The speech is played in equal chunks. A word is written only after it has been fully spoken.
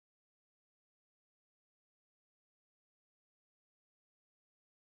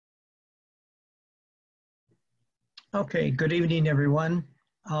Okay, good evening, everyone.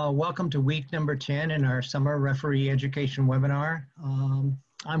 Welcome to week number 10 in our summer referee education webinar.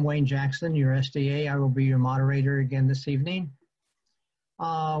 I'm Wayne Jackson, your SDA. I will be your moderator again this evening.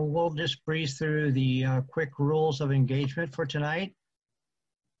 We'll just breeze through the quick rules of engagement for tonight.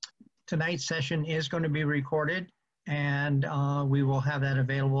 Tonight's session is going to be recorded, and we will have that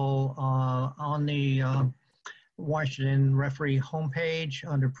available on the Washington referee homepage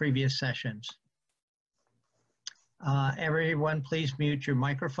under previous sessions. Everyone, please mute your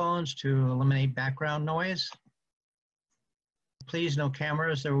microphones to eliminate background noise. Please, no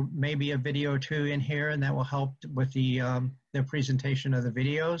cameras. There may be a video or two in here, and that will help with the presentation of the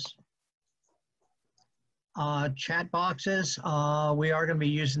videos. Chat boxes. We are going to be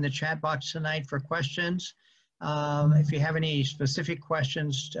using the chat box tonight for questions. If you have any specific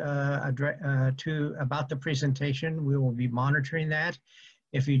questions about the presentation, we will be monitoring that.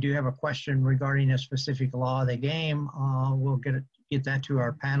 If you do have a question regarding a specific law of the game, we'll get that to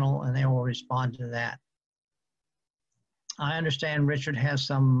our panel and they will respond to that. I understand Richard has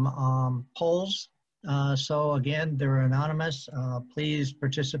some polls. So again, they're anonymous. Please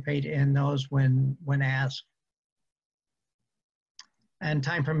participate in those when asked. And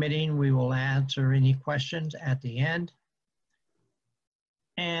time permitting, we will answer any questions at the end.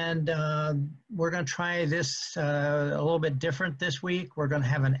 And we're going to try this a little bit different this week. We're going to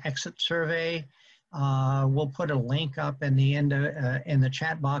have an exit survey. We'll put a link up in the end in the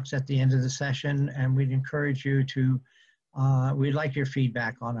chat box at the end of the session, and we'd encourage you to. We'd like your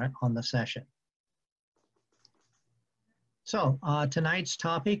feedback on the session. So tonight's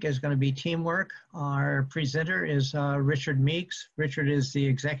topic is going to be teamwork. Our presenter is Richard Meeks. Richard is the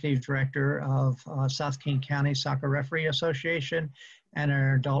Executive Director of South King County Soccer Referee Association and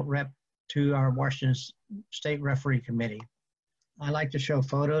our adult rep to our Washington State Referee Committee. I like to show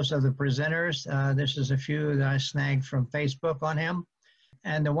photos of the presenters. This is a few that I snagged from Facebook on him.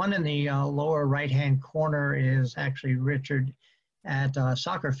 And the one in the lower right-hand corner is actually Richard at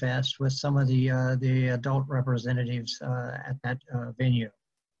Soccer Fest with some of the adult representatives at that venue.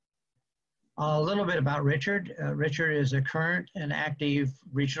 A little bit about Richard. Richard is a current and active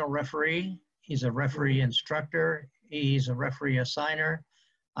regional referee. He's a referee instructor. He's a referee assigner.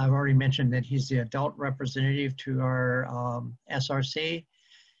 I've already mentioned that he's the adult representative to our SRC,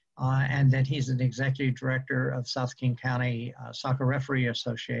 and that he's an executive director of South King County Soccer Referee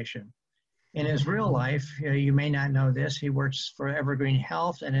Association. In his real life, you may not know this, he works for Evergreen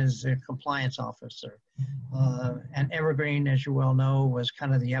Health and is a compliance officer. And Evergreen, as you well know, was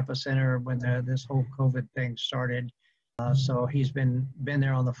kind of the epicenter when this whole COVID thing started. So he's been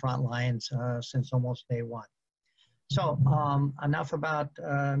there on the front lines since almost day one. So enough about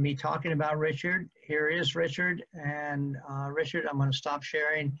me talking about Richard. Here is Richard. And Richard, I'm going to stop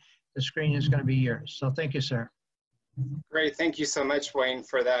sharing. The screen is going to be yours. So thank you, sir. Great. Thank you so much, Wayne,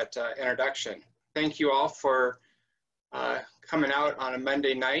 for that introduction. Thank you all for coming out on a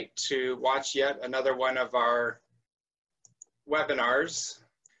Monday night to watch yet another one of our webinars.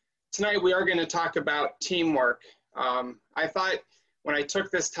 Tonight, we are going to talk about teamwork. I thought when I took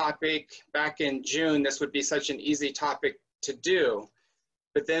this topic back in June, this would be such an easy topic to do.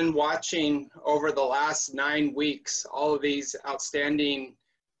 But then watching over the last 9 weeks, all of these outstanding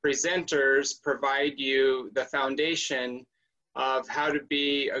presenters provide you the foundation of how to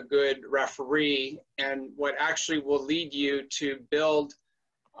be a good referee and what actually will lead you to build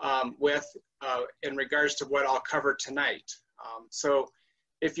in regards to what I'll cover tonight. So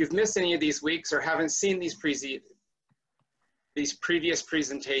if you've missed any of these weeks or haven't seen these previous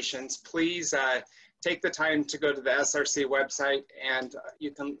presentations, please take the time to go to the SRC website and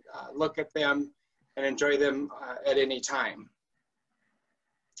you can look at them and enjoy them at any time.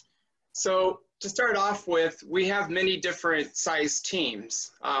 So to start off with, we have many different size teams.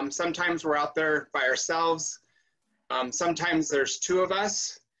 Sometimes we're out there by ourselves. Sometimes there's 2 of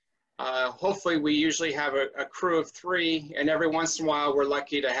us. Hopefully we usually have a crew of 3, and every once in a while we're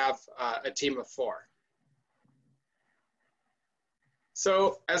lucky to have a team of 4.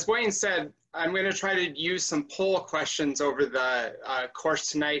 So as Wayne said, I'm going to try to use some poll questions over the course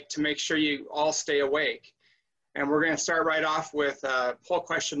tonight to make sure you all stay awake. And we're going to start right off with poll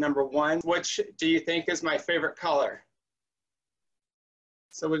question number 1. Which do you think is my favorite color?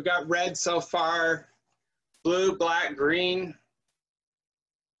 So we've got red so far, blue, black, green.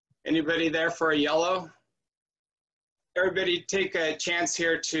 Anybody there for a yellow? Everybody take a chance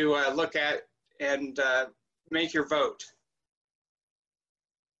here to look at and make your vote.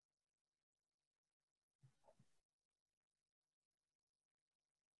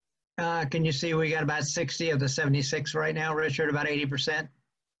 Can you see we got about 60 of the 76 right now, Richard, about 80%?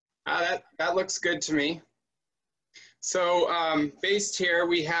 That looks good to me. So based here,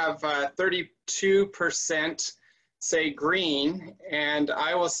 we have 32% say green, and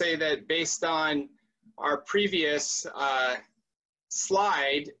I will say that based on our previous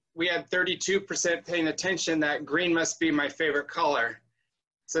slide, we had 32% paying attention that green must be my favorite color,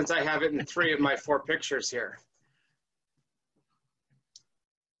 since I have it in 3 of my 4 pictures here.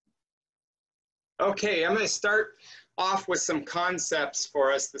 Okay, I'm going to start off with some concepts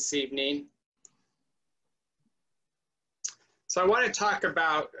for us this evening. So I want to talk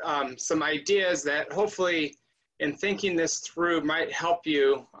about some ideas that hopefully in thinking this through might help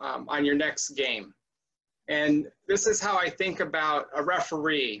you on your next game. And this is how I think about a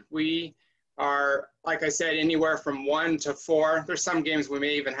referee. We are, like I said, anywhere from 1 to 4. There's some games we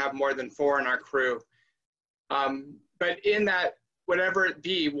may even have more than 4 in our crew. But in that, whatever it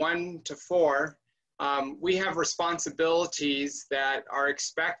be, 1 to 4, we have responsibilities that are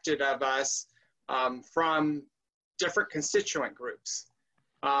expected of us from different constituent groups.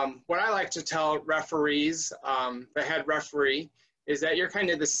 What I like to tell referees, the head referee, is that you're kind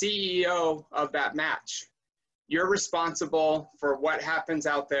of the CEO of that match. You're responsible for what happens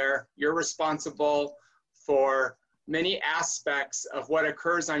out there. You're responsible for many aspects of what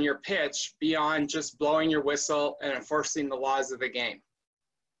occurs on your pitch beyond just blowing your whistle and enforcing the laws of the game.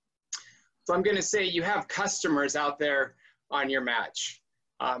 So I'm going to say you have customers out there on your match.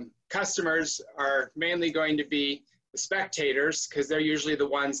 Customers are mainly going to be the spectators, because they're usually the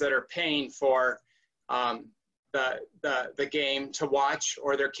ones that are paying for the game to watch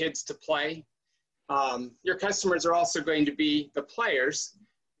or their kids to play. Your customers are also going to be the players,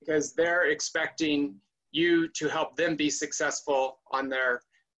 because they're expecting you to help them be successful on their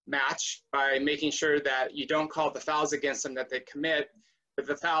match by making sure that you don't call the fouls against them that they commit, but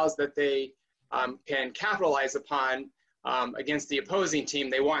the fouls that they can capitalize upon against the opposing team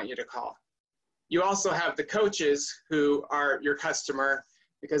they want you to call. You also have the coaches who are your customer,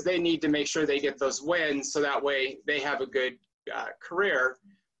 because they need to make sure they get those wins so that way they have a good career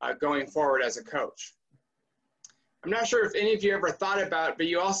going forward as a coach. I'm not sure if any of you ever thought about it, but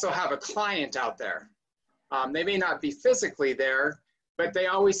you also have a client out there. They may not be physically there, but they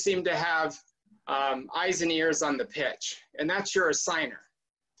always seem to have eyes and ears on the pitch, and that's your assigner.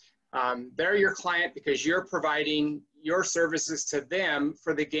 They're your client because you're providing your services to them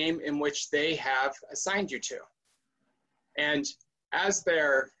for the game in which they have assigned you to. And as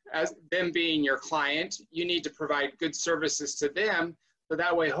them being your client, you need to provide good services to them, so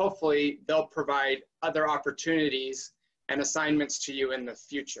that way hopefully they'll provide other opportunities and assignments to you in the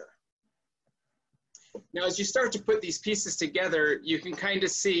future. Now, as you start to put these pieces together, you can kind of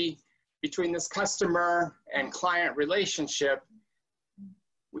see between this customer and client relationship,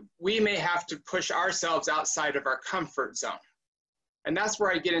 we may have to push ourselves outside of our comfort zone. And that's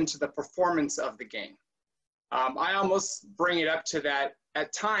where I get into the performance of the game. I almost bring it up to that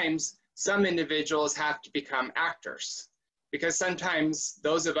at times, some individuals have to become actors, because sometimes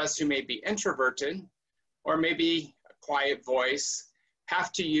those of us who may be introverted or maybe a quiet voice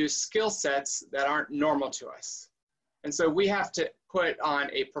have to use skill sets that aren't normal to us. And so we have to put on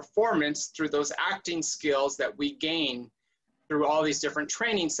a performance through those acting skills that we gain through all these different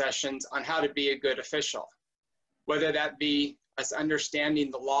training sessions on how to be a good official, whether that be us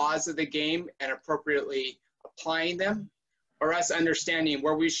understanding the laws of the game and appropriately applying them, or us understanding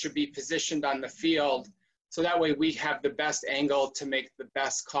where we should be positioned on the field so that way we have the best angle to make the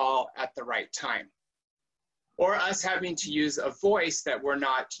best call at the right time. Or us having to use a voice that we're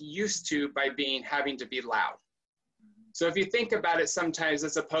not used to by having to be loud. So if you think about it sometimes,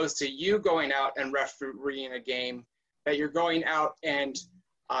 as opposed to you going out and refereeing a game, that you're going out and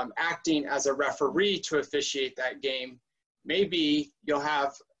acting as a referee to officiate that game, maybe you'll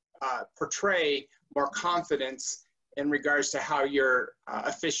have portray more confidence in regards to how you're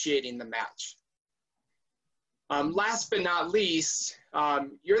officiating the match. Last but not least,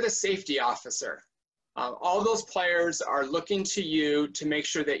 you're the safety officer. All those players are looking to you to make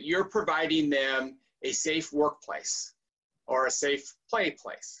sure that you're providing them a safe workplace or a safe play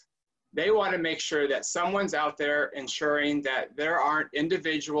place. They want to make sure that someone's out there ensuring that there aren't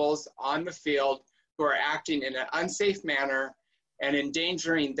individuals on the field who are acting in an unsafe manner and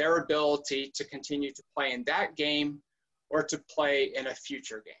endangering their ability to continue to play in that game or to play in a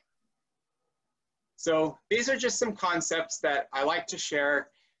future game. So these are just some concepts that I like to share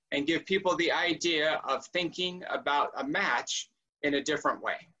and give people the idea of thinking about a match in a different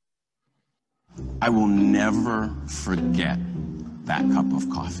way. I will never forget that cup of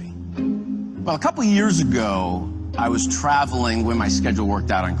coffee. Well, a couple years ago, I was traveling when my schedule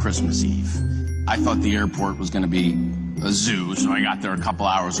worked out on Christmas Eve. I thought the airport was going to be a zoo, so I got there a couple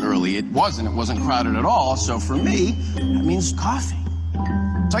hours early. It wasn't crowded at all, so for me, that means coffee.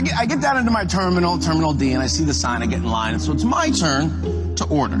 So I get down into my terminal D, and I see the sign, I get in line, and so it's my turn to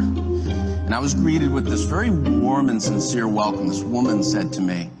order. And I was greeted with this very warm and sincere welcome. This woman said to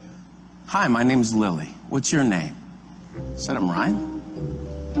me, "Hi, my name's Lily. What's your name?" I said, "I'm Ryan."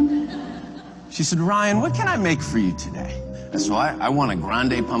 She said, "Ryan, what can I make for you today?" I said, I want a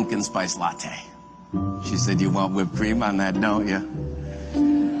grande pumpkin spice latte. She said, "You want whipped cream on that, don't you?"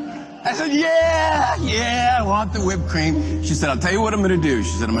 I said, yeah, I want the whipped cream. She said, "I'll tell you what I'm gonna do."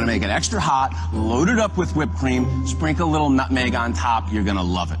 She said, "I'm gonna make it extra hot, load it up with whipped cream, sprinkle a little nutmeg on top. You're gonna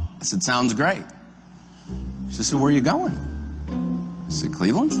love it." I said, "Sounds great." She said, "Where are you going?" I said,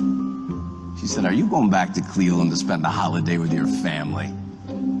 "Cleveland." She said, "Are you going back to Cleveland to spend the holiday with your family?"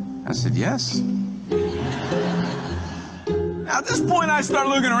 I said, "Yes." Now, at this point, I start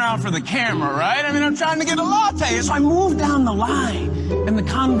looking around for the camera, right? I mean, I'm trying to get a latte. So I move down the line, and the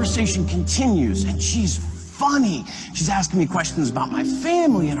conversation continues, and she's funny. She's asking me questions about my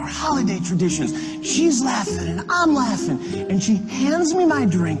family and our holiday traditions. She's laughing, and I'm laughing, and she hands me my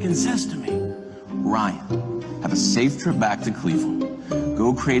drink and says to me, "Ryan, have a safe trip back to Cleveland.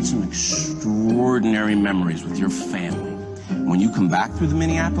 Go create some extraordinary memories with your family. When you come back through the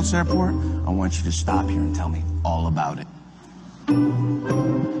Minneapolis airport, I want you to stop here and tell me all about it."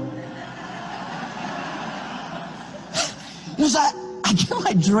 As I get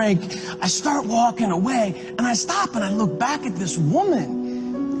my drink, I start walking away, and I stop and I look back at this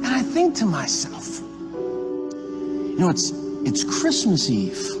woman, and I think to myself, you know, it's Christmas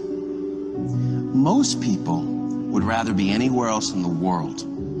Eve. Most people would rather be anywhere else in the world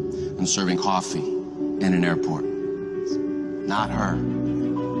than serving coffee in an airport. Not her.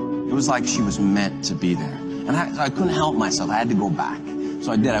 It was like she was meant to be there. And I couldn't help myself. I had to go back.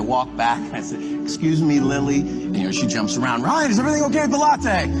 So I did. I walked back, and I said, "Excuse me, Lily." And, you know, she jumps around. "Ryan, is everything okay with the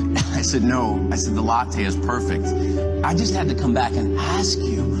latte?" I said, "No." I said, "The latte is perfect. I just had to come back and ask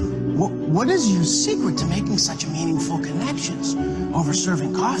you, what is your secret to making such meaningful connections over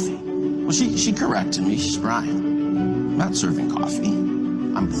serving coffee?" Well, she corrected me. She said, "Ryan, I'm not serving coffee.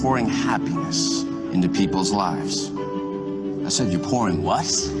 I'm pouring happiness into people's lives." I said, "You're pouring what?"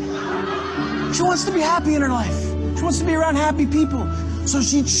 She wants to be happy in her life. She wants to be around happy people. So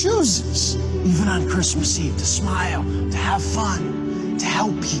she chooses, even on Christmas Eve, to smile, to have fun, to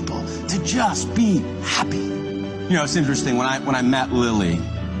help people, to just be happy. You know, it's interesting, when I met Lily,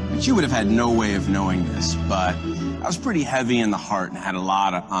 she would have had no way of knowing this, but I was pretty heavy in the heart and had a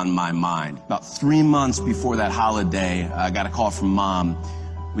lot on my mind. About 3 months before that holiday, I got a call from Mom.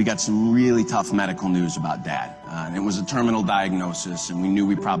 We got some really tough medical news about Dad. And it was a terminal diagnosis, and we knew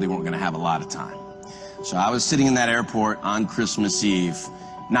we probably weren't going to have a lot of time. So I was sitting in that airport on Christmas Eve,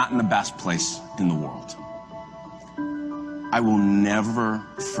 not in the best place in the world. I will never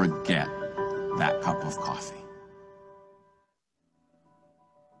forget that cup of coffee.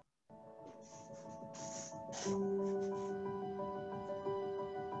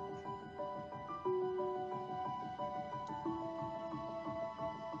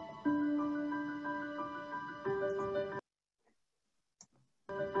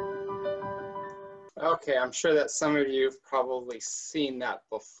 Okay, I'm sure that some of you have probably seen that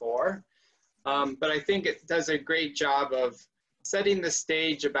before, but I think it does a great job of setting the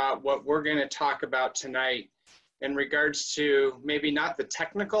stage about what we're going to talk about tonight in regards to maybe not the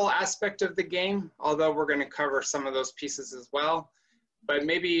technical aspect of the game, although we're going to cover some of those pieces as well, but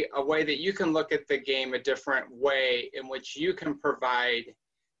maybe a way that you can look at the game a different way in which you can provide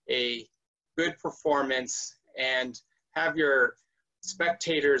a good performance and have your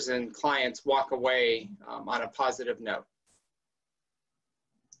spectators and clients walk away on a positive note.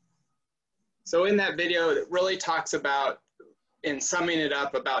 So in that video, it really talks about, in summing it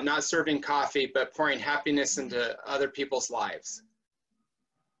up, about not serving coffee, but pouring happiness into other people's lives.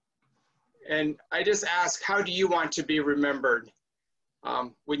 And I just ask, how do you want to be remembered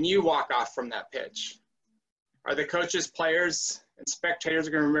when you walk off from that pitch? Are the coaches, players, and spectators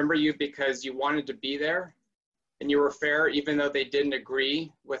going to remember you because you wanted to be there and you were fair even though they didn't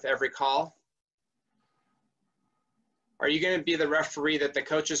agree with every call? Are you going to be the referee that the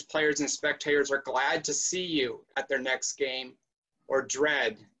coaches, players, and spectators are glad to see you at their next game or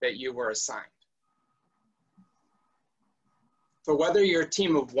dread that you were assigned? So whether you're a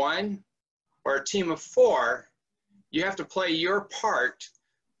team of 1 or a team of 4, you have to play your part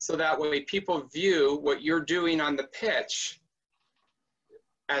so that way people view what you're doing on the pitch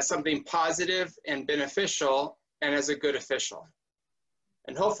as something positive and beneficial and as a good official.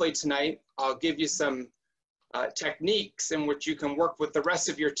 And hopefully tonight, I'll give you some techniques in which you can work with the rest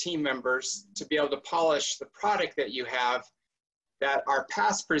of your team members to be able to polish the product that you have, that our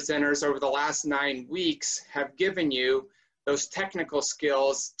past presenters over the last 9 weeks have given you those technical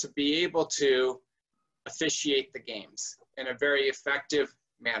skills to be able to officiate the games in a very effective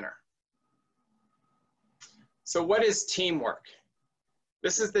manner. So what is teamwork?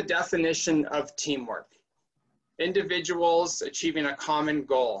 This is the definition of teamwork. Individuals achieving a common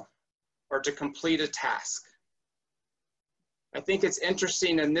goal or to complete a task. I think it's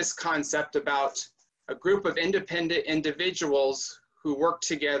interesting in this concept about a group of independent individuals who work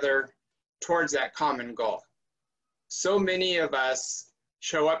together towards that common goal. So many of us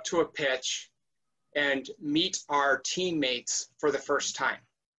show up to a pitch and meet our teammates for the first time.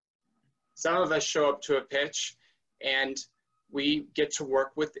 Some of us show up to a pitch and we get to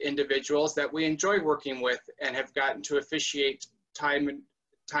work with individuals that we enjoy working with and have gotten to officiate time and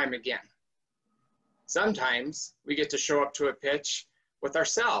time again. Sometimes we get to show up to a pitch with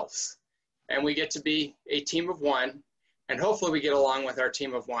ourselves and we get to be a team of one, and hopefully we get along with our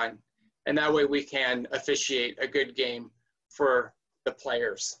team of one, and that way we can officiate a good game for the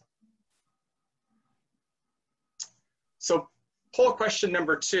players. So poll question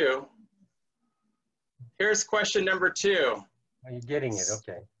number 2. Here's question number 2. Are you getting it?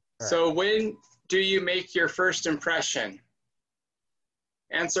 Okay. Right. So when do you make your first impression?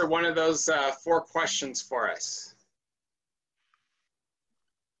 Answer one of those 4 questions for us.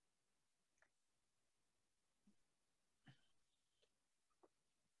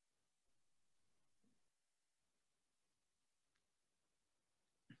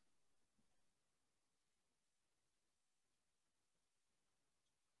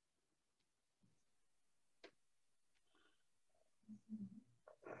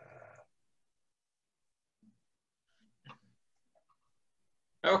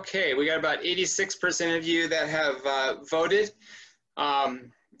 Okay, we got about 86% of you that have voted.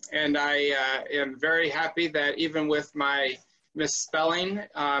 And I am very happy that even with my misspelling,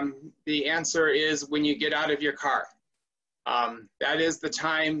 the answer is when you get out of your car. That is the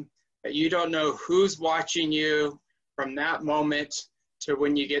time that you don't know who's watching you from that moment to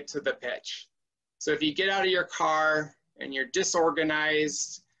when you get to the pitch. So if you get out of your car and you're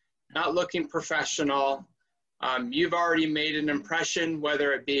disorganized, not looking professional, you've already made an impression,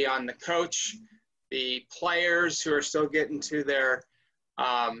 whether it be on the coach, the players who are still getting to their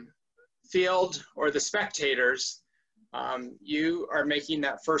field, or the spectators. You are making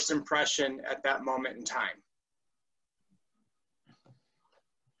that first impression at that moment in time.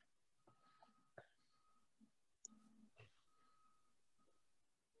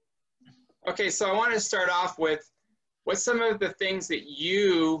 Okay, so I want to start off with what's some of the things that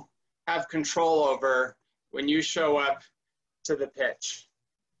you have control over when you show up to the pitch.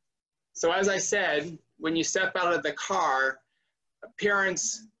 So as I said, when you step out of the car,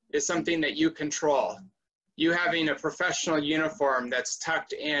 appearance is something that you control. You having a professional uniform that's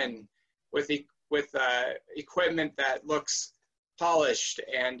tucked in with equipment that looks polished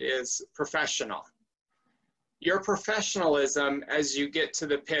and is professional. Your professionalism as you get to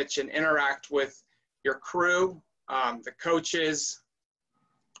the pitch and interact with your crew, the coaches,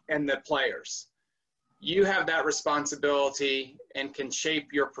 and the players. You have that responsibility and can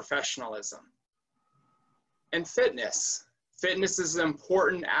shape your professionalism. And fitness. Fitness is an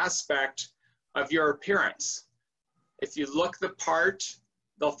important aspect of your appearance. If you look the part,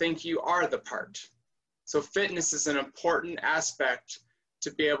 they'll think you are the part. So fitness is an important aspect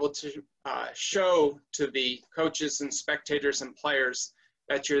to be able to show to the coaches and spectators and players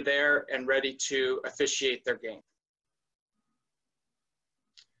that you're there and ready to officiate their game.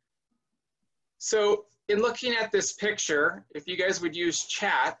 So in looking at this picture, if you guys would use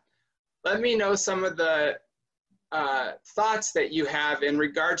chat, let me know some of the thoughts that you have in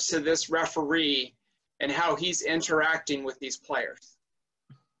regards to this referee and how he's interacting with these players.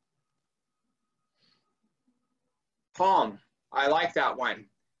 Calm, I like that one.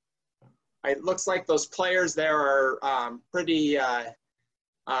 It looks like those players there are pretty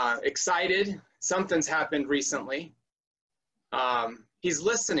excited. Something's happened recently. He's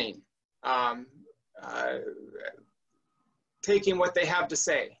listening. Taking what they have to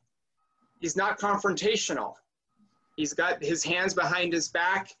say. He's not confrontational. He's got his hands behind his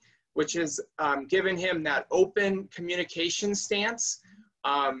back, which has given him that open communication stance,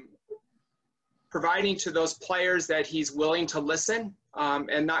 providing to those players that he's willing to listen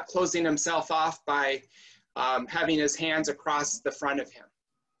and not closing himself off by having his hands across the front of him.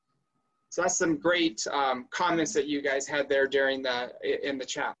 So that's some great comments that you guys had there during in the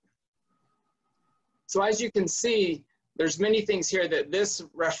chat. So as you can see, there's many things here that this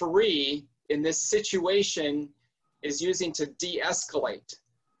referee in this situation is using to de-escalate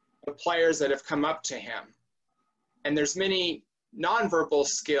the players that have come up to him. And there's many nonverbal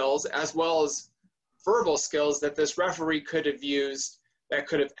skills as well as verbal skills that this referee could have used that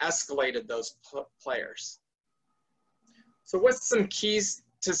could have escalated those players. So what's some keys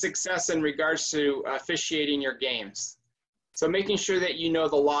to success in regards to officiating your games? So making sure that you know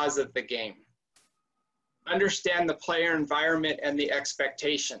the laws of the game. Understand the player environment and the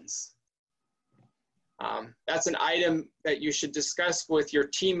expectations. That's an item that you should discuss with your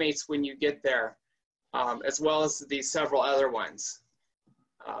teammates when you get there, as well as the several other ones.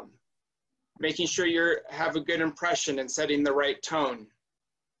 Making sure you have a good impression and setting the right tone.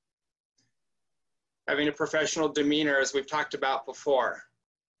 Having a professional demeanor, as we've talked about before.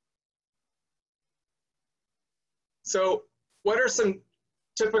 So what are some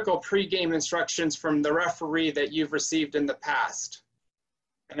typical pre-game instructions from the referee that you've received in the past?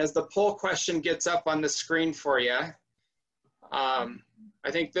 And as the poll question gets up on the screen for you, I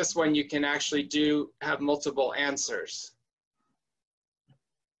think this one you can actually have multiple answers.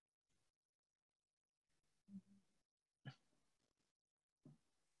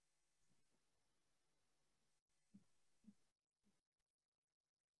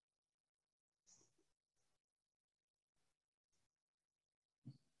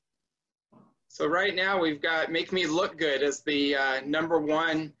 So right now we've got make me look good as the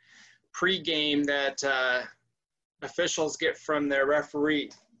 #1 pregame that officials get from their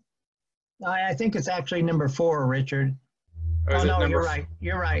referee. I think it's actually number 4, Richard. Oh, no, you're right.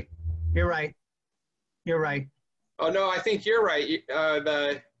 You're right. You're right. You're right. Oh, no, I think you're right.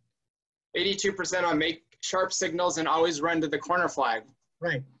 The 82% on make sharp signals and always run to the corner flag.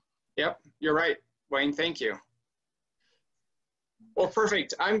 Right. Yep, you're right, Wayne. Thank you. Well,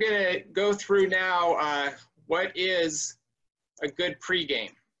 perfect. I'm going to go through now what is a good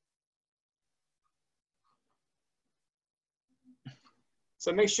pregame.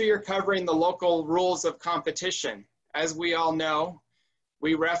 So make sure you're covering the local rules of competition. As we all know,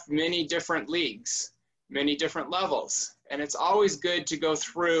 we ref many different leagues, many different levels, and it's always good to go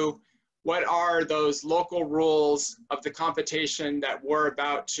through what are those local rules of the competition that we're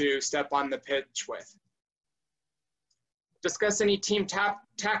about to step on the pitch with. Discuss any team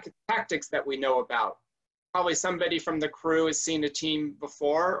tactics that we know about. Probably somebody from the crew has seen a team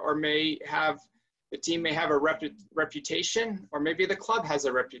before, or the team may have a reputation, or maybe the club has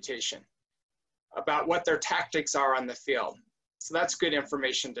a reputation about what their tactics are on the field. So that's good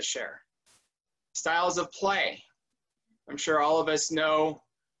information to share. Styles of play. I'm sure all of us know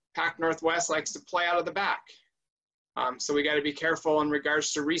Pac Northwest likes to play out of the back. So we got to be careful in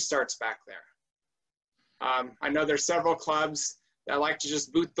regards to restarts back there. I know there's several clubs that like to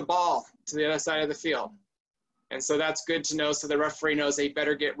just boot the ball to the other side of the field. And so that's good to know, so the referee knows they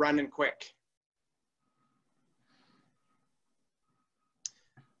better get running quick.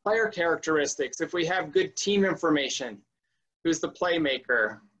 Player characteristics. If we have good team information, who's the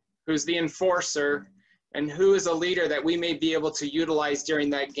playmaker, who's the enforcer, and who is a leader that we may be able to utilize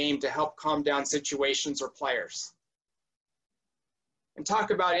during that game to help calm down situations or players. And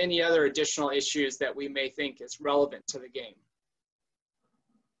talk about any other additional issues that we may think is relevant to the game.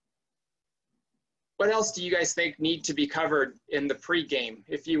 What else do you guys think need to be covered in the pregame?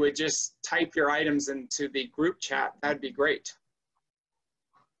 If you would just type your items into the group chat, that'd be great.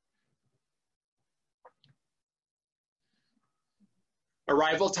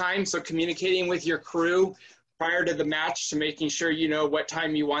 Arrival time, so communicating with your crew prior to the match to making sure you know what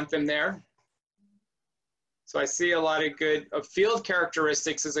time you want them there. So I see a lot of good, field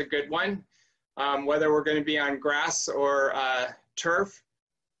characteristics is a good one, whether we're going to be on grass or turf,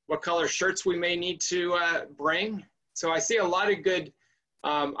 what color shirts we may need to bring. So I see a lot of good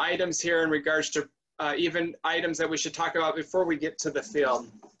items here in regards to even items that we should talk about before we get to the field.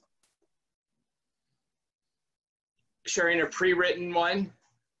 Sharing a pre-written one,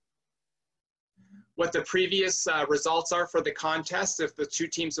 what the previous results are for the contest if the two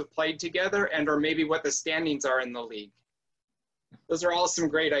teams have played together, and or maybe what the standings are in the league. Those are all some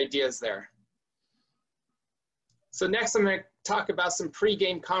great ideas there. So next I'm going to talk about some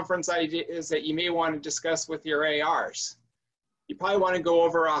pre-game conference ideas that you may want to discuss with your ARs. You probably want to go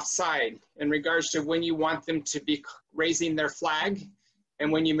over offside in regards to when you want them to be raising their flag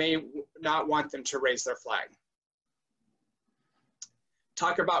and when you may not want them to raise their flag.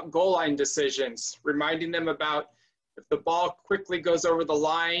 Talk about goal line decisions, reminding them about if the ball quickly goes over the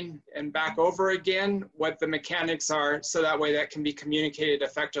line and back over again, what the mechanics are, so that way that can be communicated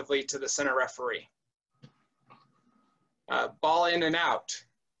effectively to the center referee. Ball in and out.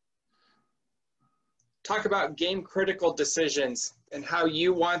 Talk about game critical decisions. and how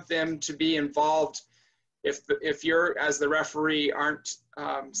you want them to be involved if you're, as the referee, aren't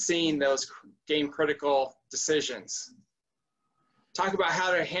seeing those game critical decisions. Talk about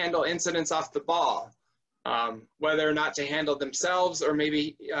how to handle incidents off the ball, whether or not to handle themselves or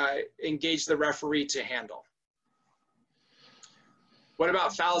maybe engage the referee to handle. What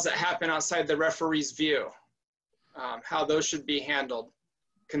about fouls that happen outside the referee's view? How those should be handled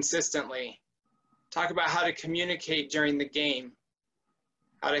consistently. Talk about how to communicate during the game,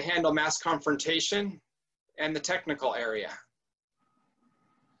 how to handle mass confrontation and the technical area.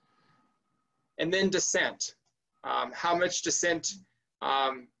 And then dissent. How much dissent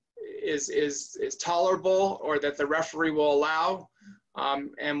is tolerable or that the referee will allow,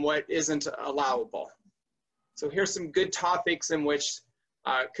 and what isn't allowable. So here's some good topics in which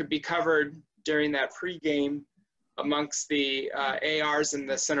could be covered during that pregame amongst the ARs and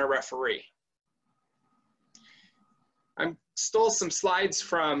the center referee. I stole some slides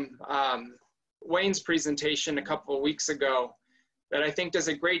from Wayne's presentation a couple of weeks ago that I think does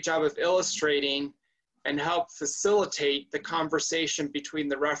a great job of illustrating and help facilitate the conversation between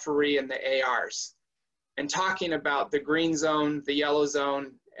the referee and the ARs, and talking about the green zone, the yellow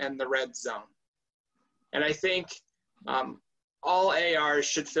zone, and the red zone. And I think all ARs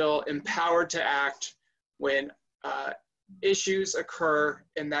should feel empowered to act when issues occur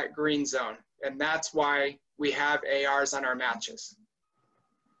in that green zone. And that's why we have ARs on our matches.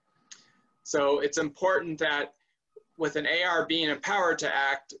 So it's important that with an AR being empowered to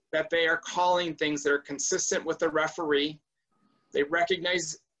act, that they are calling things that are consistent with the referee. They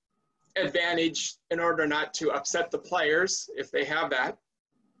recognize advantage in order not to upset the players if they have that.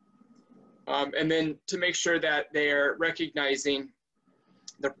 And then to make sure that they're recognizing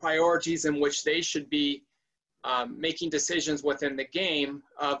the priorities in which they should be making decisions within the game,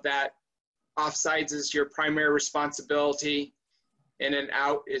 of that offsides is your primary responsibility, in and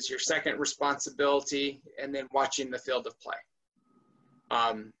out is your second responsibility, and then watching the field of play.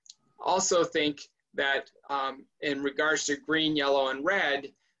 Also think that in regards to green, yellow, and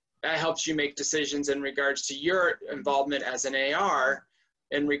red, that helps you make decisions in regards to your involvement as an AR,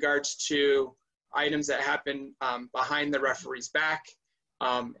 in regards to items that happen behind the referee's back,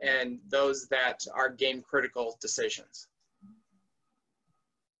 and those that are game critical decisions.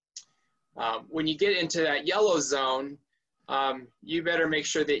 When you get into that yellow zone, you better make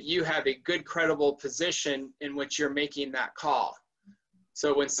sure that you have a good credible position in which you're making that call.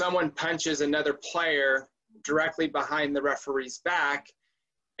 So when someone punches another player directly behind the referee's back,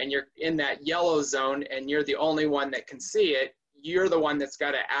 and you're in that yellow zone and you're the only one that can see it, you're the one that's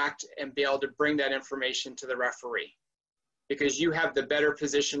got to act and be able to bring that information to the referee, because you have the better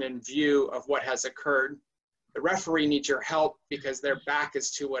position and view of what has occurred. The referee needs your help because their back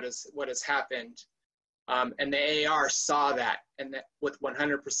is to what has happened. And the AR saw that, and that with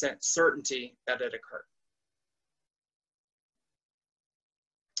 100% certainty that it occurred.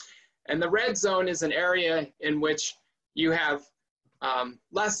 And the red zone is an area in which you have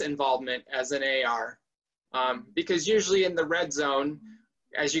less involvement as an AR, because usually in the red zone,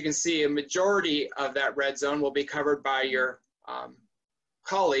 as you can see, a majority of that red zone will be covered by your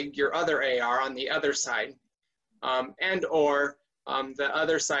colleague, your other AR on the other side, and or the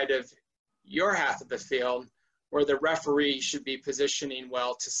other side of your half of the field, where the referee should be positioning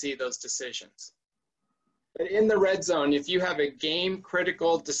well to see those decisions. But in the red zone, if you have a game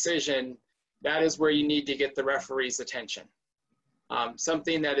critical decision, that is where you need to get the referee's attention.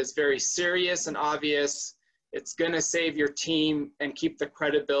 Something that is very serious and obvious. It's going to save your team and keep the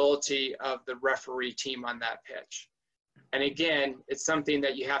credibility of the referee team on that pitch. And again, it's something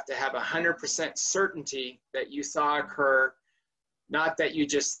that you have to have 100% certainty that you saw occur, not that you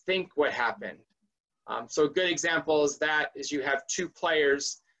just think what happened. So a good example is that is you have two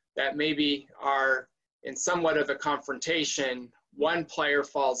players that maybe are in somewhat of a confrontation. One player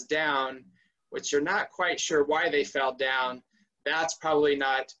falls down, which you're not quite sure why they fell down. That's probably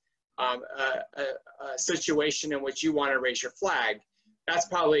not a situation in which you want to raise your flag. That's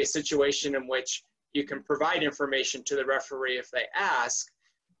probably a situation in which you can provide information to the referee if they ask,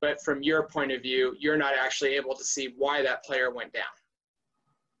 but from your point of view, you're not actually able to see why that player went down.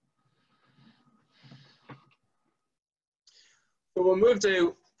 So we'll move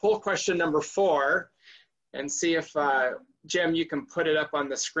to poll question number 4 and see if, Jim, you can put it up on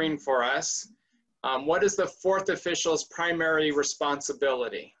the screen for us. What is the fourth official's primary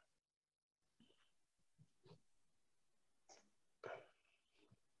responsibility?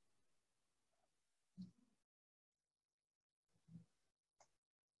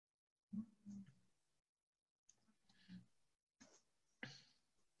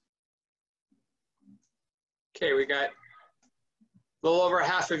 Okay, we got little over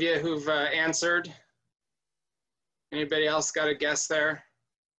half of you who've answered. Anybody else got a guess there?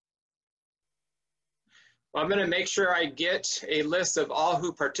 Well, I'm going to make sure I get a list of all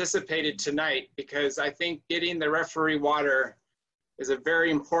who participated tonight, because I think getting the referee water is a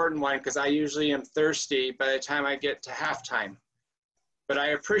very important one, because I usually am thirsty by the time I get to halftime. But I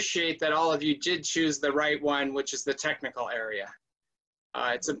appreciate that all of you did choose the right one, which is the technical area.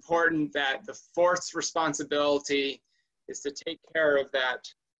 It's important that the fourth's responsibility is to take care of that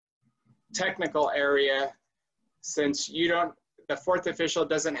technical area, since the fourth official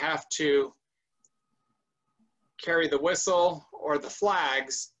doesn't have to carry the whistle or the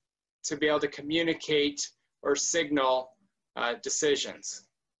flags to be able to communicate or signal decisions.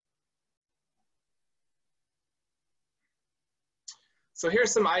 So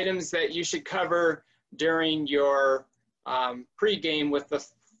here's some items that you should cover during your pregame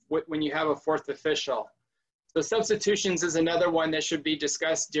when you have a fourth official. So substitutions is another one that should be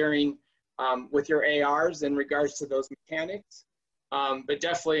discussed during with your ARs in regards to those mechanics, but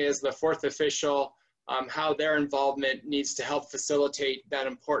definitely as the fourth official, how their involvement needs to help facilitate that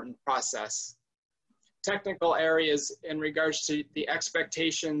important process. Technical areas in regards to the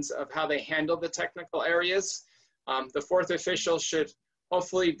expectations of how they handle the technical areas. The fourth official should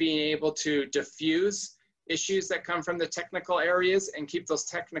hopefully be able to diffuse issues that come from the technical areas and keep those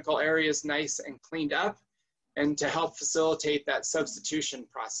technical areas nice and cleaned up, and to help facilitate that substitution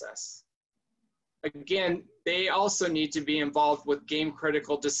process. Again, they also need to be involved with game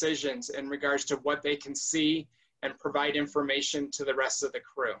critical decisions in regards to what they can see and provide information to the rest of the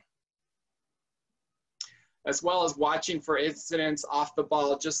crew, as well as watching for incidents off the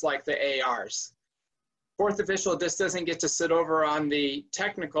ball, just like the ARs. Fourth official just doesn't get to sit over on the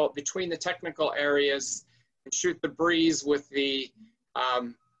technical, between the technical areas and shoot the breeze with the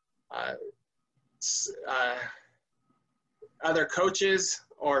other coaches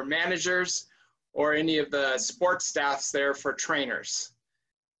or managers or any of the sports staffs there for trainers.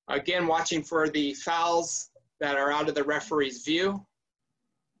 Again, watching for the fouls that are out of the referee's view,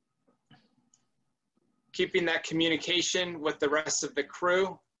 keeping that communication with the rest of the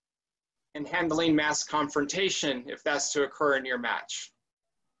crew, and handling mass confrontation if that's to occur in your match.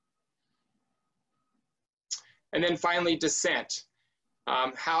 And then finally, dissent.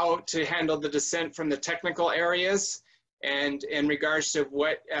 How to handle the dissent from the technical areas, and in regards to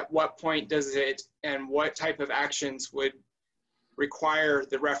at what point does it and what type of actions would require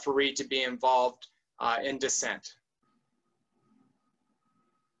the referee to be involved in dissent.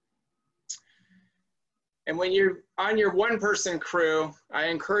 And when you're on your one-person crew, I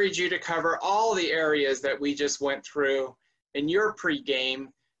encourage you to cover all the areas that we just went through in your pregame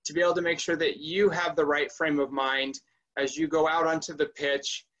to be able to make sure that you have the right frame of mind as you go out onto the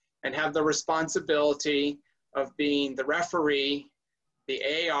pitch and have the responsibility of being the referee,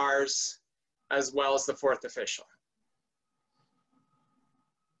 the ARs, as well as the fourth official.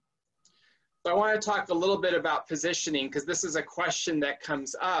 So I want to talk a little bit about positioning, because this is a question that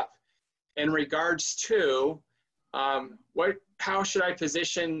comes up in regards to how should I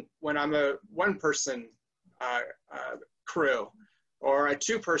position when I'm a one-person crew or a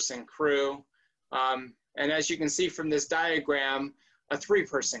two-person crew, and as you can see from this diagram, a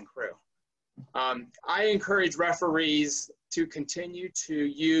three-person crew. I encourage referees to continue to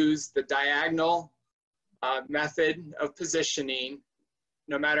use the diagonal method of positioning,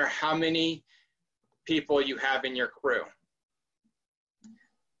 no matter how many people you have in your crew.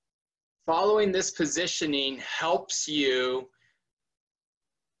 Following this positioning helps you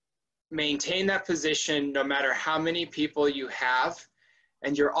maintain that position no matter how many people you have,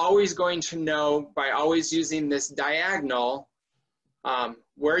 and you're always going to know by always using this diagonal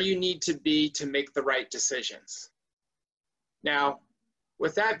where you need to be to make the right decisions. Now,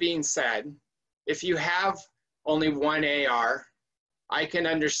 with that being said, if you have only one AR, I can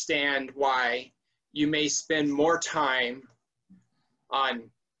understand why you may spend more time on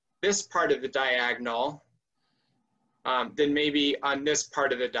this part of the diagonal than maybe on this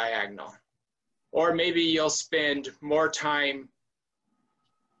part of the diagonal. Or maybe you'll spend more time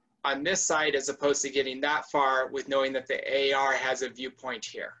on this side as opposed to getting that far with knowing that the AR has a viewpoint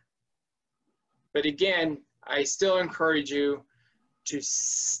here. But again, I still encourage you to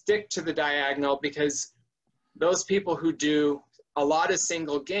stick to the diagonal, because those people who do a lot of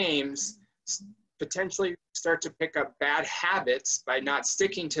single games potentially start to pick up bad habits by not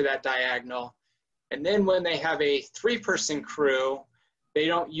sticking to that diagonal. And then when they have a three-person crew, they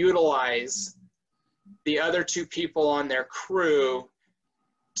don't utilize the other two people on their crew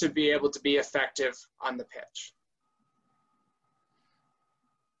to be able to be effective on the pitch.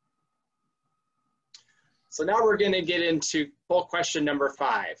 So now we're going to get into poll question number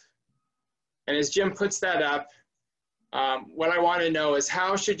 5. And as Jim puts that up, what I want to know is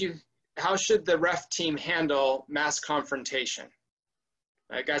how should the ref team handle mass confrontation?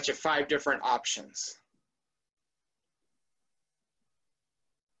 I got you 5 different options.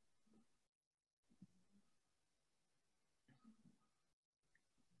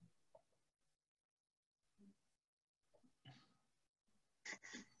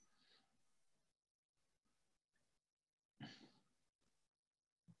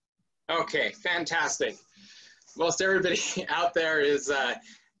 Okay, fantastic. Most everybody out there is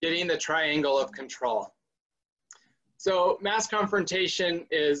getting the triangle of control. So mass confrontation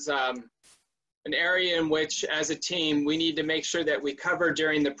is an area in which, as a team, we need to make sure that we cover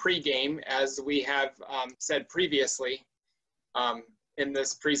during the pregame, as we have said previously in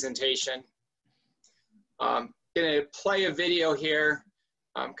this presentation. I'm going to play a video here,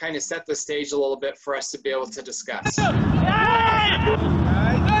 kind of set the stage a little bit for us to be able to discuss.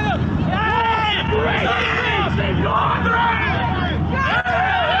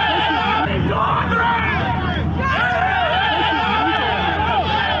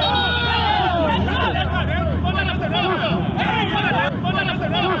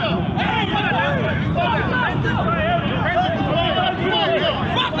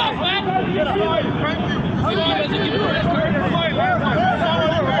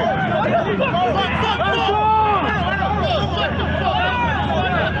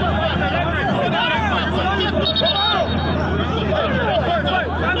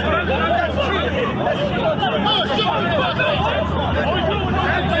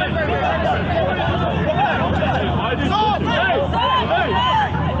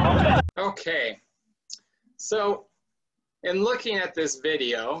 Okay, so in looking at this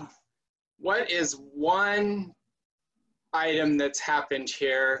video, what is one item that's happened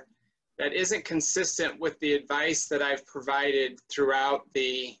here that isn't consistent with the advice that I've provided throughout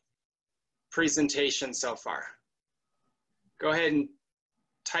the presentation so far? Go ahead and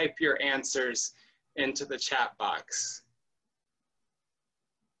type your answers into the chat box.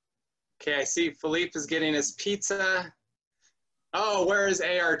 Okay, I see Philippe is getting his pizza. Oh, where is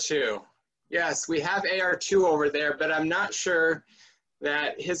AR2? Yes, we have AR2 over there, but I'm not sure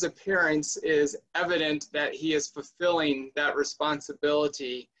that his appearance is evident that he is fulfilling that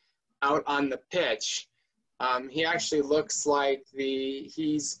responsibility out on the pitch. He actually looks like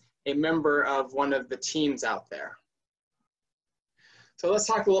he's a member of one of the teams out there. So let's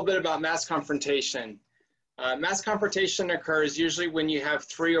talk a little bit about mass confrontation. Mass confrontation occurs usually when you have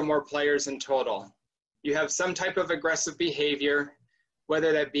 3 or more players in total. You have some type of aggressive behavior,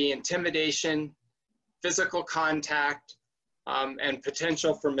 whether that be intimidation, physical contact, and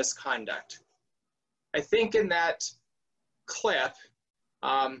potential for misconduct. I think in that clip,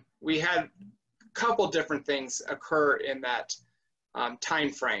 we had a couple different things occur in that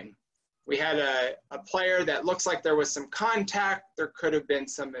time frame. We had a player that looks like there was some contact. There could have been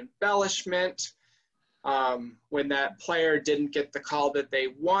some embellishment. When that player didn't get the call that they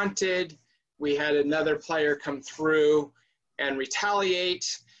wanted, we had another player come through and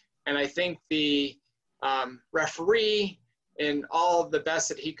retaliate. And I think the referee, in all of the best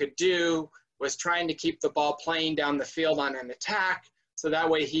that he could do, was trying to keep the ball playing down the field on an attack, so that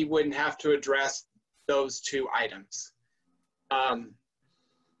way he wouldn't have to address those 2 items.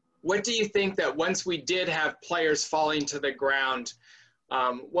 What do you think that once we did have players falling to the ground,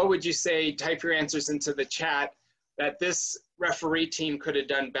 what would you say, type your answers into the chat, that this referee team could have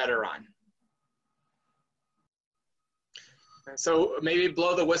done better on? So maybe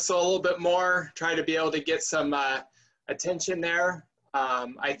blow the whistle a little bit more, try to be able to get some attention there.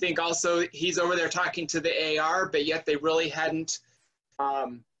 I think also he's over there talking to the AR, but yet they really hadn't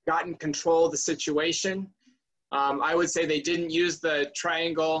gotten control of the situation. I would say they didn't use the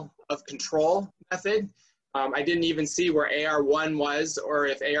triangle of control method. I didn't even see where AR1 was, or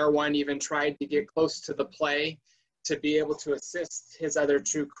if AR1 even tried to get close to the play to be able to assist his other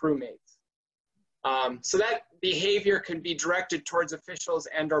 2 crewmates. So that behavior can be directed towards officials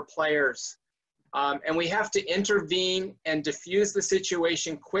and or players. And we have to intervene and diffuse the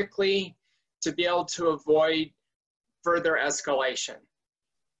situation quickly to be able to avoid further escalation.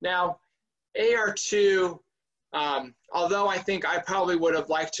 Now, AR2, although I think I probably would have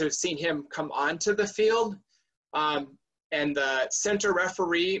liked to have seen him come onto the field, and the center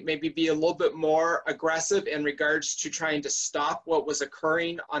referee maybe be a little bit more aggressive in regards to trying to stop what was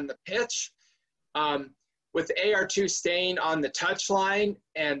occurring on the pitch. With AR2 staying on the touchline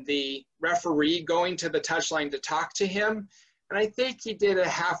and the referee going to the touchline to talk to him, and I think he did a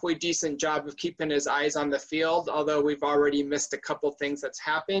halfway decent job of keeping his eyes on the field, although we've already missed a couple things that's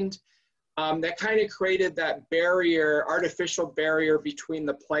happened. that kind of created that barrier, artificial barrier between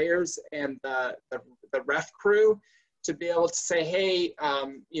the players and the ref crew to be able to say, hey,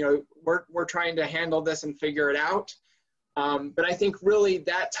 you know, we're trying to handle this and figure it out. But I think really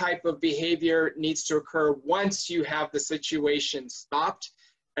that type of behavior needs to occur once you have the situation stopped.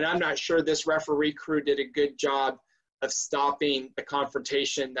 And I'm not sure this referee crew did a good job of stopping the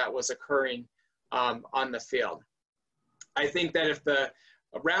confrontation that was occurring on the field. I think that if the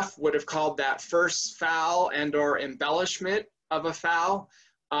ref would have called that first foul and or embellishment of a foul,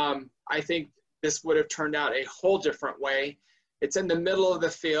 I think this would have turned out a whole different way. It's in the middle of the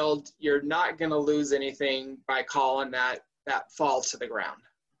field. You're not going to lose anything by calling that fall to the ground.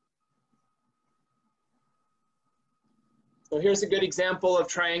 So here's a good example of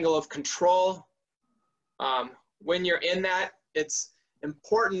triangle of control. When you're in that, it's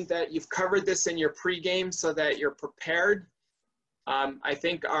important that you've covered this in your pregame so that you're prepared. I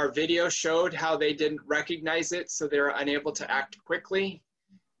think our video showed how they didn't recognize it, so they were unable to act quickly.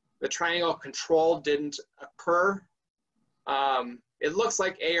 The triangle control didn't occur. It looks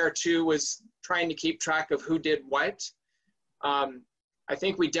like AR2 was trying to keep track of who did what. I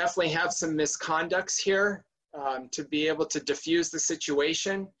think we definitely have some misconducts here to be able to diffuse the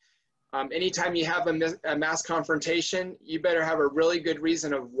situation. Anytime you have a mass confrontation, you better have a really good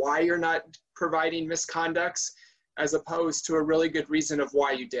reason of why you're not providing misconducts, as opposed to a really good reason of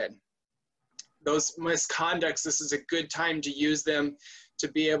why you did. Those misconducts, this is a good time to use them to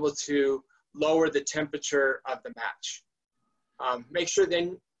be able to lower the temperature of the match. Make sure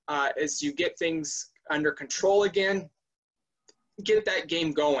then as you get things under control again, get that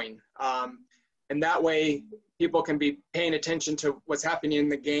game going. And that way people can be paying attention to what's happening in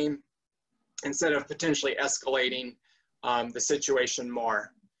the game instead of potentially escalating the situation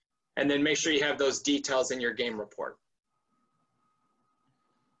more. And then make sure you have those details in your game report.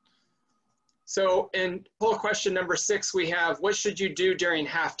 So in poll question number 6, we have, what should you do during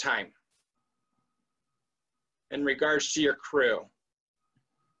halftime in regards to your crew?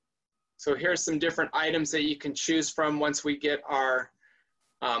 So here's some different items that you can choose from once we get our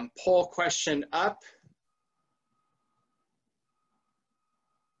poll question up.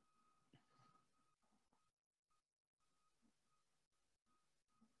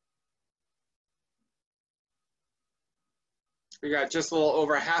 We got just a little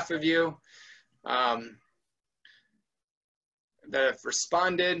over half of you that have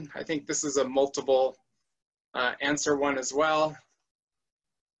responded. I think this is a multiple answer one as well.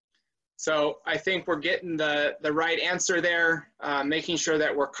 So I think we're getting the right answer there, making sure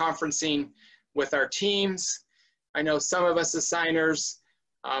that we're conferencing with our teams. I know some of us as signers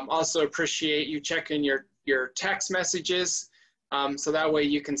also appreciate you checking your text messages, so that way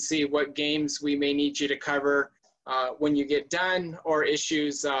you can see what games we may need you to cover when you get done, or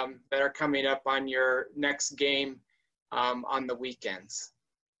issues that are coming up on your next game on the weekends.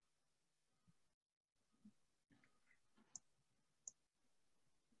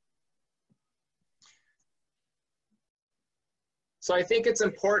 So I think it's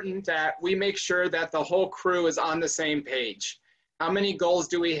important that we make sure that the whole crew is on the same page. How many goals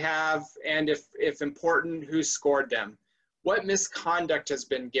do we have? And if important, who scored them? What misconduct has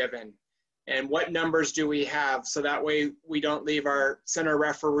been given? And what numbers do we have, so that way we don't leave our center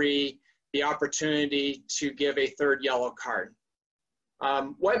referee the opportunity to give a third yellow card.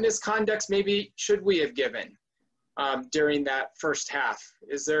 What misconducts maybe should we have given during that first half?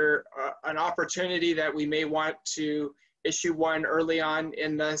 Is there an opportunity that we may want to issue one early on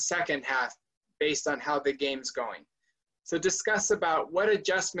in the second half based on how the game's going? So discuss about what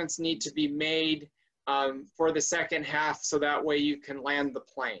adjustments need to be made for the second half, so that way you can land the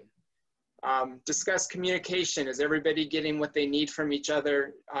plane. Discuss communication. Is everybody getting what they need from each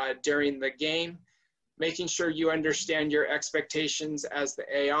other during the game? Making sure you understand your expectations as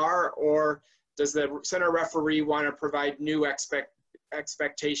the AR, or does the center referee want to provide new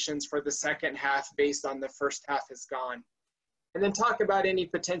expectations for the second half based on the first half has gone? And then talk about any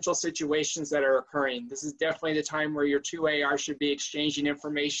potential situations that are occurring. This is definitely the time where your two AR should be exchanging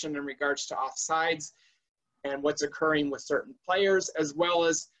information in regards to offsides and what's occurring with certain players, as well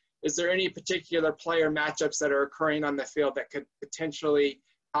as, is there any particular player matchups that are occurring on the field that could potentially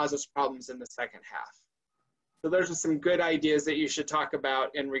cause us problems in the second half? So those are some good ideas that you should talk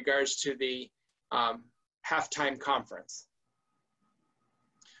about in regards to the halftime conference.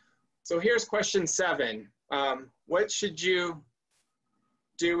 So here's question 7. What should you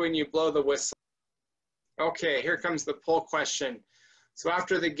do when you blow the whistle? Okay, here comes the poll question. So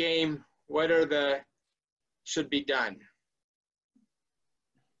after the game, what are the should be done?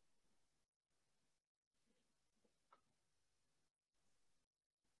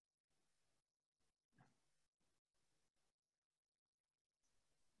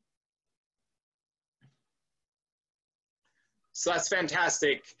 So that's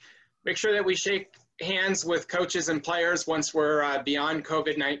fantastic. Make sure that we shake hands with coaches and players once we're beyond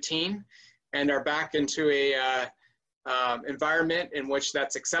COVID-19 and are back into a environment in which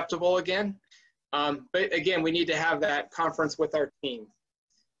that's acceptable again. But again, we need to have that conference with our team.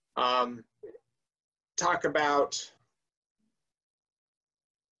 Talk about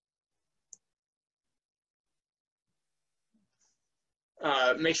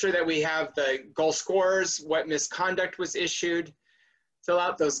make sure that we have the goal scorers, what misconduct was issued, fill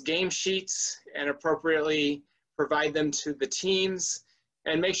out those game sheets and appropriately provide them to the teams,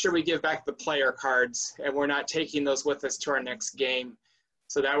 and make sure we give back the player cards and we're not taking those with us to our next game.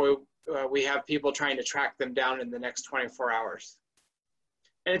 So that way we have people trying to track them down in the next 24 hours.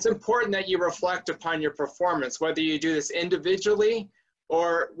 And it's important that you reflect upon your performance, whether you do this individually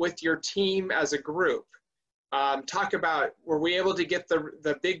or with your team as a group. Talk about, were we able to get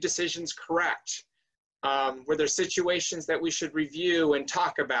the big decisions correct? Were there situations that we should review and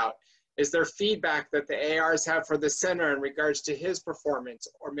talk about? Is there feedback that the ARs have for the center in regards to his performance,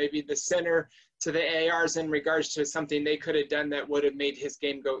 or maybe the center to the ARs in regards to something they could have done that would have made his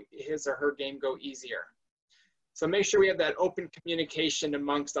or her game go easier? So make sure we have that open communication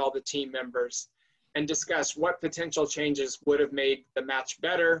amongst all the team members and discuss what potential changes would have made the match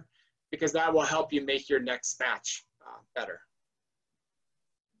better, because that will help you make your next match better.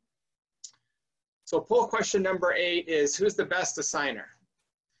 So poll question number 8 is, who's the best assigner?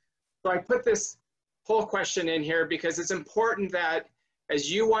 So I put this poll question in here because it's important that as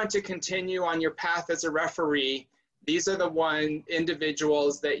you want to continue on your path as a referee, these are the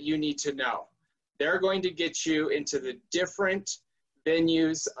individuals that you need to know. They're going to get you into the different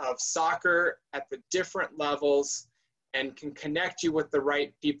venues of soccer at the different levels and can connect you with the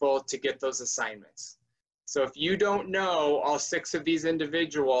right people to get those assignments. So if you don't know all 6 of these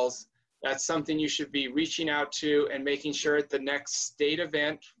individuals, that's something you should be reaching out to and making sure at the next state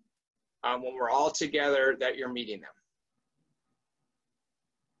event, when we're all together, that you're meeting them.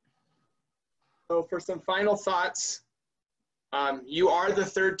 So for some final thoughts, you are the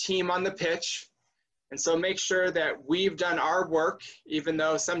 3rd team on the pitch. And so make sure that we've done our work, even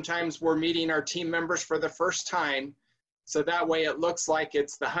though sometimes we're meeting our team members for the first time. So that way it looks like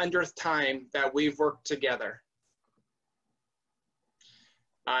it's the 100th time that we've worked together.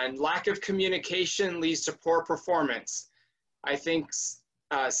 And lack of communication leads to poor performance. I think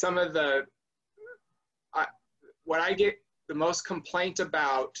some of what I get the most complaint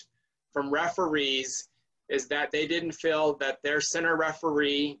about from referees is that they didn't feel that their center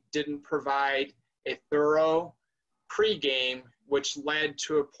referee didn't provide a thorough pregame, which led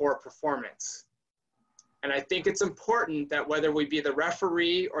to a poor performance. And I think it's important that whether we be the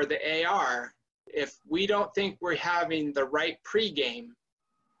referee or the AR, if we don't think we're having the right pregame,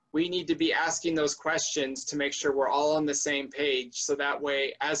 we need to be asking those questions to make sure we're all on the same page, so that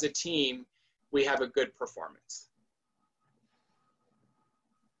way, as a team, we have a good performance.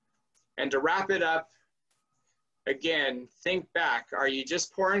 And to wrap it up, again, think back. Are you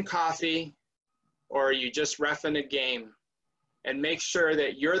just pouring coffee, or are you just reffing a game? And make sure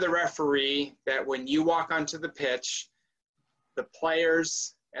that you're the referee, that when you walk onto the pitch, the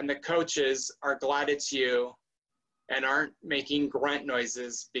players and the coaches are glad it's you and aren't making grunt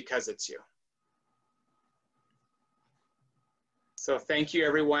noises because it's you. So thank you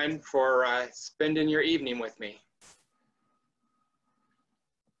everyone for spending your evening with me.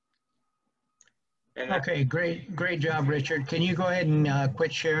 And okay, great job, Richard. Can you go ahead and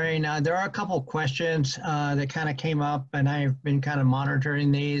quit sharing? There are a couple questions that kind of came up, and I've been kind of monitoring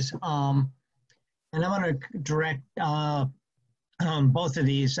these. And I'm going to direct both of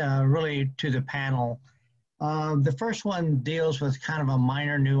these really to the panel. The first one deals with kind of a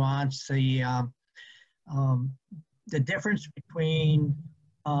minor nuance, the difference between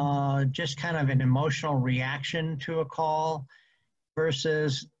just kind of an emotional reaction to a call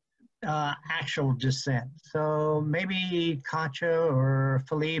versus actual dissent. So maybe Katja or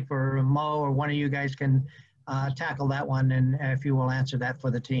Philippe or Mo or one of you guys can tackle that one, and if you will answer that for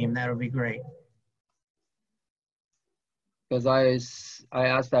the team, that would be great. Because I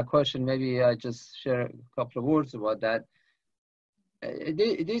asked that question, maybe I just share a couple of words about that.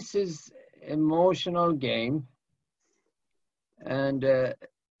 This is emotional game, and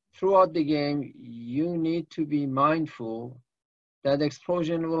throughout the game, you need to be mindful that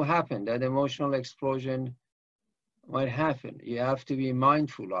explosion will happen, that emotional explosion might happen. You have to be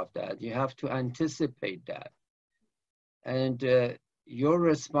mindful of that. You have to anticipate that. And your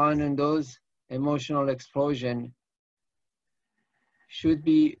response in those emotional explosion should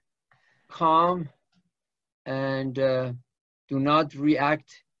be calm and do not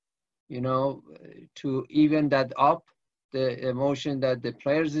react, to even that up. the emotion that the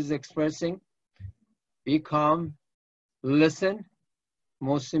players is expressing. Be calm, listen.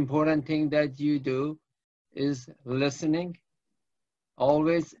 Most important thing that you do is listening.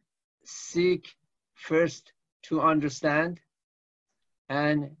 Always seek first to understand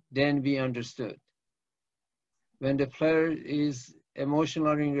and then be understood. When the player is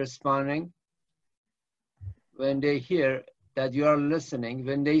emotionally responding, when they hear that you are listening,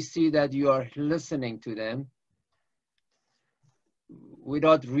 when they see that you are listening to them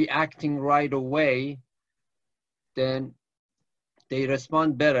without reacting right away, then they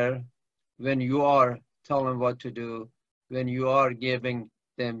respond better when you are telling what to do, when you are giving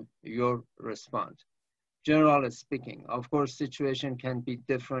them your response. Generally speaking, of course, situation can be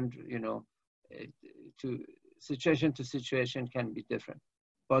different, you know, to situation can be different.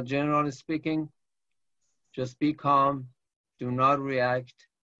 But generally speaking, just be calm, do not react,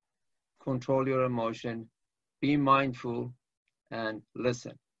 control your emotion, be mindful, and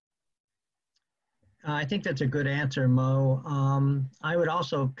listen. I think that's a good answer, Mo. I would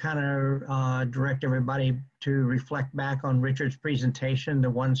also kind of direct everybody to reflect back on Richard's presentation, the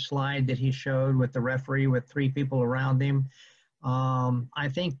one slide that he showed with the referee with 3 people around him. I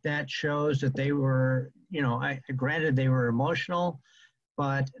think that shows that they were, you know, granted they were emotional,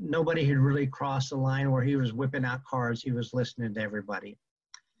 but nobody had really crossed the line where he was whipping out cards. He was listening to everybody.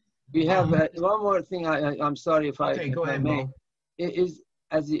 We have one more thing. I'm sorry if I, okay, go if I ahead, may. Mo. It is,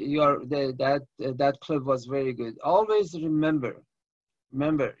 as you are, that clip was very good. Always remember,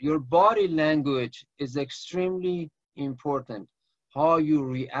 your body language is extremely important. How you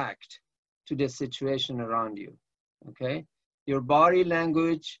react to the situation around you. Okay, your body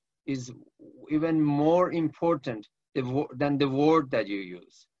language is even more important than the word that you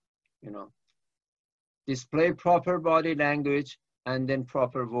use. You know, display proper body language and then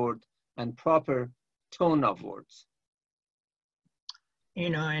proper word and proper tone of words. You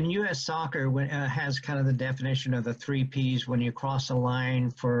know, and U.S. Soccer has kind of the definition of the 3 Ps when you cross a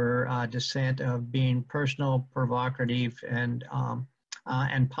line for dissent of being personal, provocative, and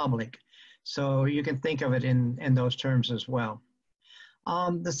public. So you can think of it in those terms as well.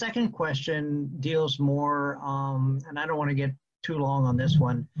 The second question deals more, and I don't want to get too long on this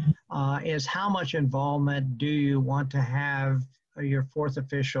one, is how much involvement do you want to have your 4th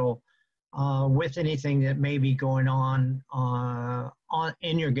official with anything that may be going on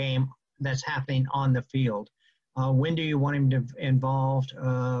in your game that's happening on the field? When do you want him to involved,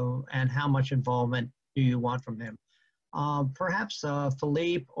 and how much involvement do you want from him? Perhaps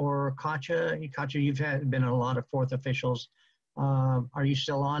Philippe or Katja. Katja, you've been a lot of 4th officials. Are you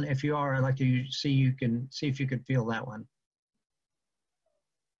still on? If you are, I'd like to see if you could feel that one.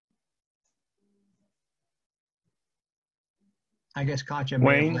 I guess Katja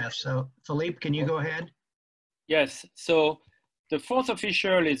may have left. So Philippe, can you go ahead? Yes. So the 4th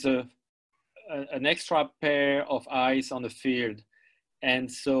official is an extra pair of eyes on the field.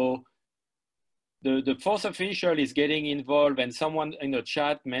 And so the 4th official is getting involved, and someone in the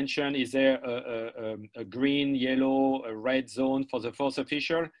chat mentioned, is there a green, yellow, a red zone for the 4th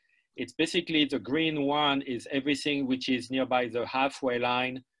official? It's basically the green one is everything which is nearby the halfway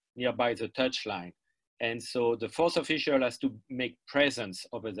line, nearby the touch line. And so the 4th official has to make presence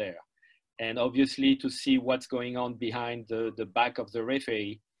over there. And obviously to see what's going on behind the back of the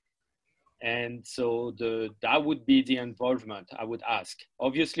referee. And so that would be the involvement I would ask.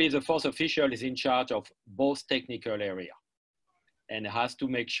 Obviously the 4th official is in charge of both technical area and has to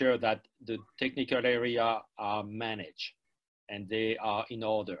make sure that the technical area are managed and they are in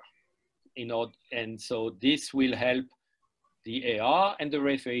order. And so this will help the AR and the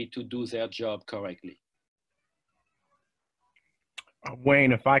referee to do their job correctly.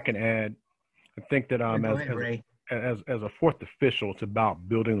 Wayne, if I can add, I think that as a 4th official, it's about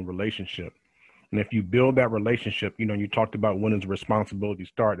building a relationship. And if you build that relationship, you know, you talked about when does responsibility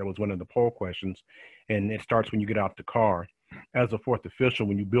start? That was one of the poll questions. And it starts when you get out the car. As a 4th official,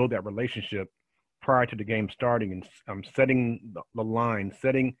 when you build that relationship prior to the game starting and setting the line,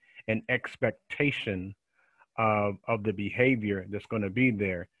 setting an expectation of the behavior that's going to be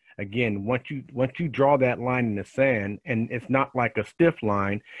there. Again, once you draw that line in the sand, and it's not like a stiff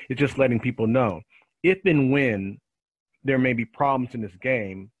line, it's just letting people know, if and when there may be problems in this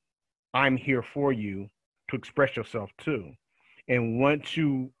game, I'm here for you to express yourself too. And once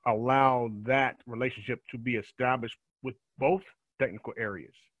you allow that relationship to be established with both technical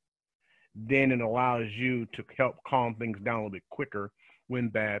areas, then it allows you to help calm things down a little bit quicker when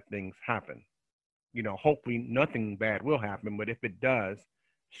bad things happen. You know, hopefully nothing bad will happen, but if it does,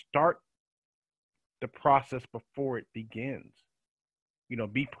 start the process before it begins. You know,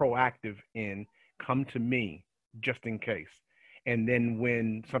 be proactive and come to me. just in case. And then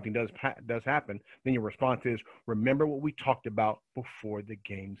when something does happen, then your response is, remember what we talked about before the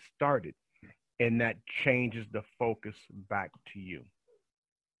game started. And that changes the focus back to you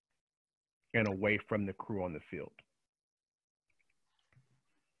and away from the crew on the field.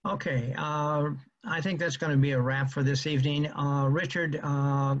 Okay, I think that's going to be a wrap for this evening. Richard,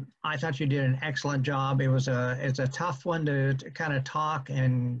 I thought you did an excellent job. It's a tough one to kind of talk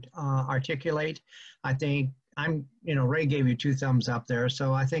and articulate. I think Ray gave you 2 thumbs up there,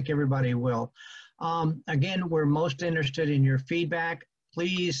 so I think everybody will. Again, we're most interested in your feedback.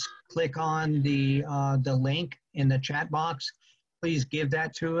 Please click on the link in the chat box. Please give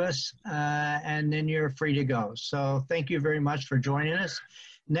that to us, and then you're free to go. So thank you very much for joining us.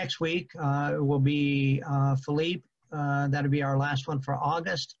 Next week will be Philippe. That'll be our last one for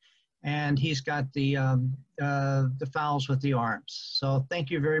August, and he's got the fouls with the arms. So thank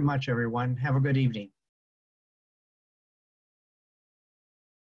you very much, everyone. Have a good evening.